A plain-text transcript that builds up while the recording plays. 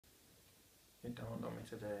It dawned on me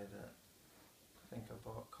today that I think I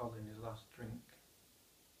bought Colin his last drink,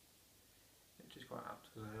 which is quite apt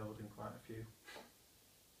because I owed him quite a few, and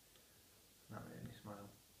that made me smile.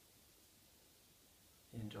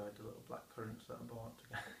 He enjoyed the little black currants that I bought to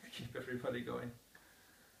keep everybody going.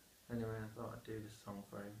 Anyway, I thought I'd do this song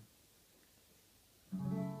for him.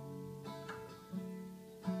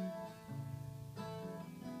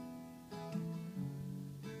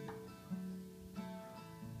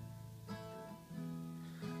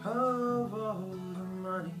 Of all the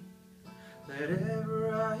money that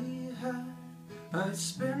ever I had, I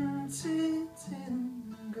spent it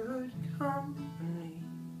in good company,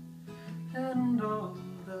 and all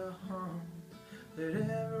the harm that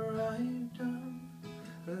ever I've done,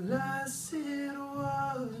 alas, it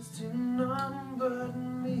was to none but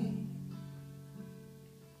me.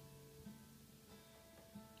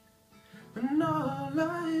 And all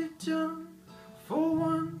I've done for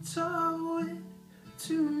want of wit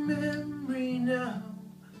to memory now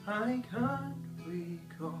I can't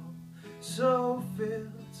recall, so fill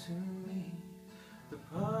to me the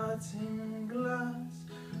parting glass.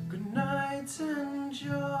 Good night and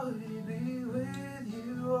joy be with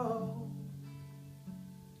you all.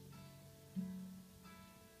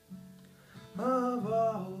 Of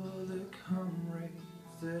all the comrades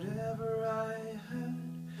that ever I had,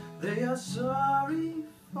 they are sorry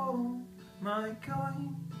for my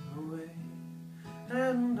going away,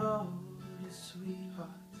 and all the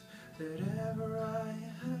sweethearts that ever I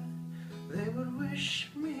had, they would wish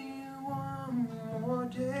me one more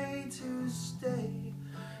day to stay.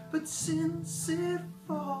 But since it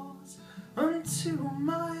falls unto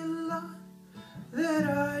my lot that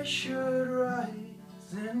I should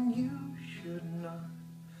rise and you should not,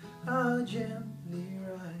 I'll gently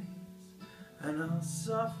rise and I'll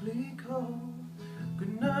softly call.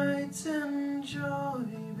 Good night and joy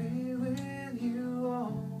be with you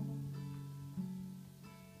all.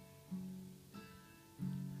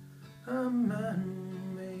 A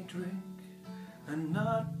man may drink and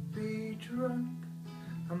not be drunk,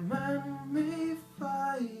 a man may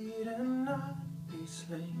fight and not be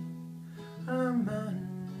slain, a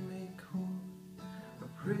man may court a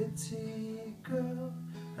pretty girl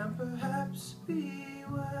and perhaps be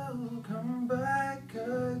welcome back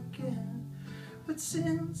again. But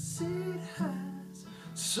since it has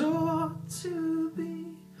so ought to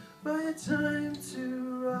be, by a time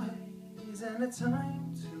to rise and a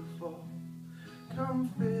time to fall, come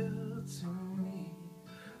fill to me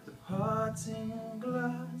the parting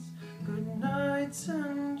glass. Good night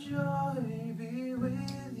and joy be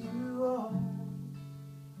with you all.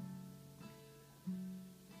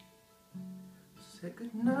 Say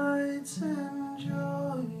good night and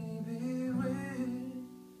joy be with you.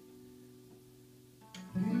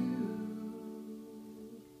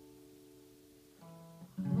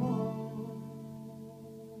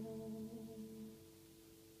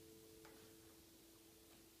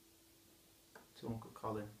 To Uncle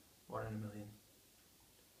Colin, 1 in a million.